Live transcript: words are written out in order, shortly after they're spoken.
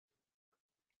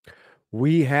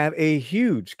we have a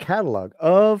huge catalog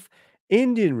of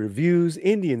Indian reviews,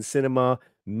 Indian cinema,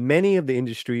 many of the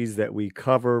industries that we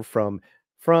cover from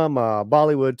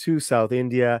Bollywood to South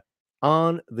India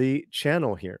on the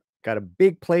channel here. Got a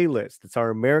big playlist. It's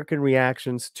our American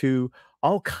reactions to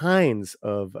all kinds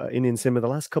of Indian cinema the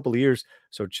last couple of years.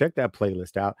 So check that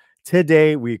playlist out.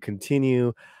 Today we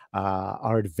continue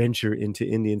our adventure into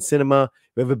Indian cinema.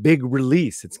 We have a big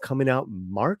release. It's coming out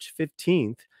March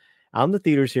 15th on the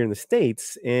theaters here in the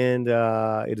States, and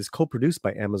it is co-produced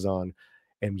by Amazon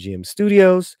MGM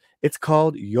Studios. It's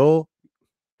called I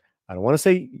don't want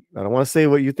to say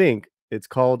what you think. It's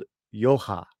called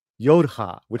Yodha,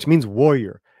 which means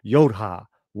warrior. Yodha,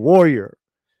 warrior.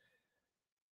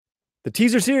 The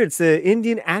teaser's here. It's an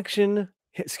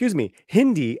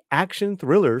Hindi action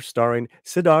thriller starring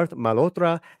Sidharth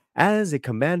Malhotra as a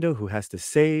commando who has to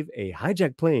save a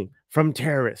hijacked plane from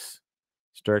terrorists.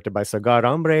 It's directed by Sagar,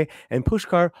 Ambre, and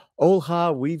Pushkar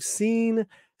Ojha. We've seen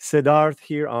Sidharth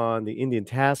here on the Indian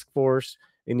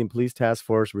Police Task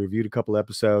Force. Reviewed a couple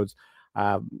episodes.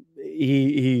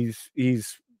 He's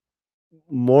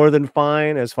more than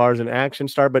fine as far as an action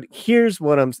star. But here's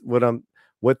what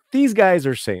these guys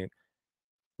are saying.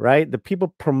 Right, the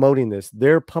people promoting this,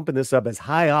 they're pumping this up as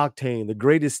high octane, the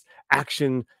greatest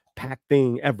action-packed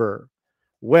thing ever.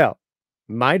 Well,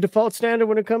 my default standard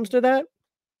when it comes to that,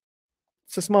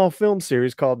 it's a small film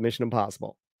series called Mission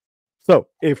Impossible. So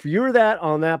if you're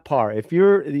on that par, if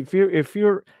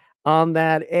you're on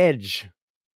that edge,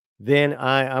 then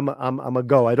I'm a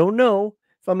go. I don't know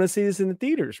if I'm going to see this in the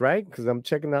theaters, right? Because I'm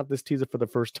checking out this teaser for the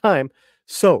first time.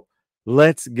 So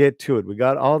let's get to it. We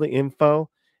got all the info,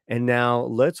 and now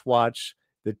let's watch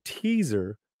the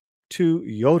teaser to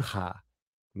Yodha.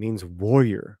 Means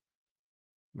warrior.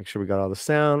 Make sure we got all the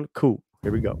sound. Cool.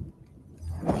 Here we go.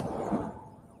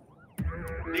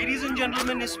 Ladies and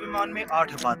gentlemen, इस विमान में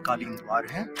 8 आपातकालीन द्वार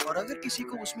हैं और अगर किसी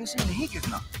को उसमें से नहीं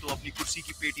गिरना तो अपनी कुर्सी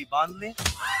की पेटी बांध लें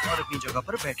और अपनी जगह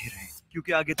पर बैठे रहें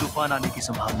क्योंकि आगे तूफान आने की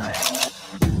संभावना है।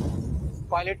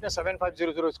 पायलट ने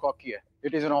 7500 स्कॉक किया है।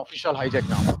 It is an official hijack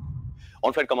now.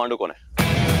 On flight commando कौन है?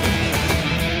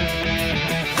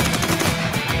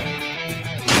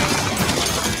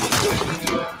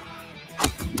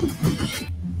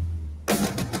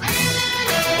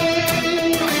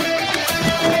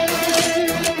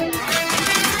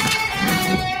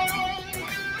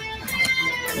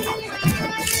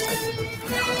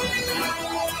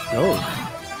 Oh,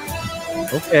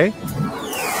 okay.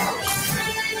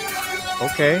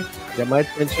 Okay, get my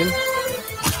attention.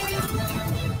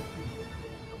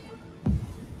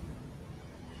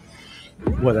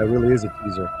 Well, that really is a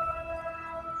teaser.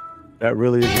 That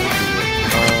really is a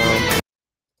teaser.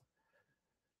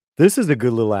 This is a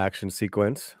good little action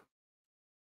sequence.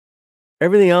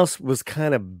 Everything else was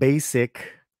kind of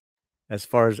basic as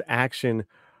far as action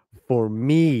for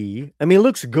me. I mean, it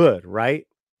looks good, right?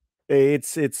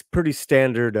 It's pretty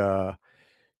standard,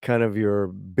 kind of your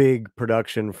big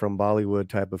production from Bollywood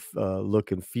type of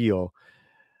look and feel.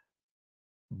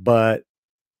 But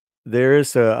there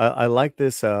is I like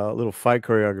this little fight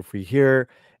choreography here.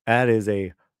 That is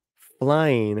a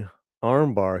flying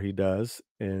armbar he does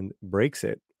and breaks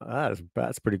it.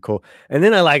 That's pretty cool. And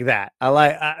then I like that.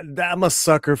 I'm a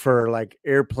sucker for like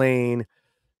airplane,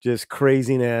 just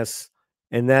craziness.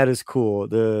 And that is cool.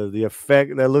 The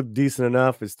effect that looked decent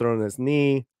enough is throwing his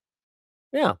knee.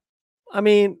 Yeah. I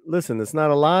mean, listen, it's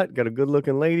not a lot. Got a good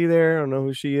looking lady there. I don't know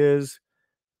who she is.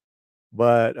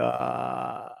 But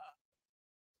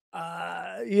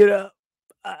you know,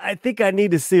 I think I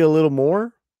need to see a little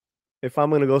more if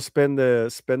I'm gonna go spend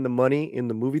the money in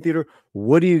the movie theater.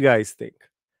 What do you guys think?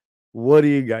 What do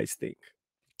you guys think?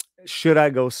 Should I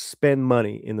go spend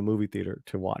money in the movie theater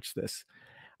to watch this?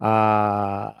 You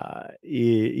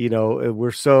know,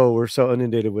 we're so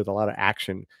inundated with a lot of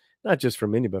action, not just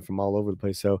from India, but from all over the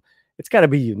place. So it's got to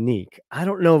be unique. I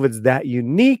don't know if it's that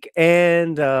unique,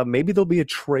 and maybe there'll be a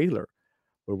trailer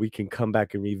where we can come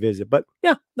back and revisit. But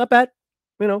yeah, not bad.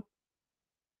 You know,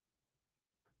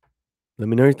 let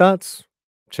me know your thoughts.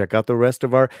 Check out the rest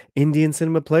of our Indian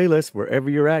cinema playlist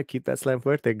wherever you're at. Keep that slam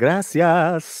fuerte.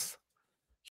 Gracias.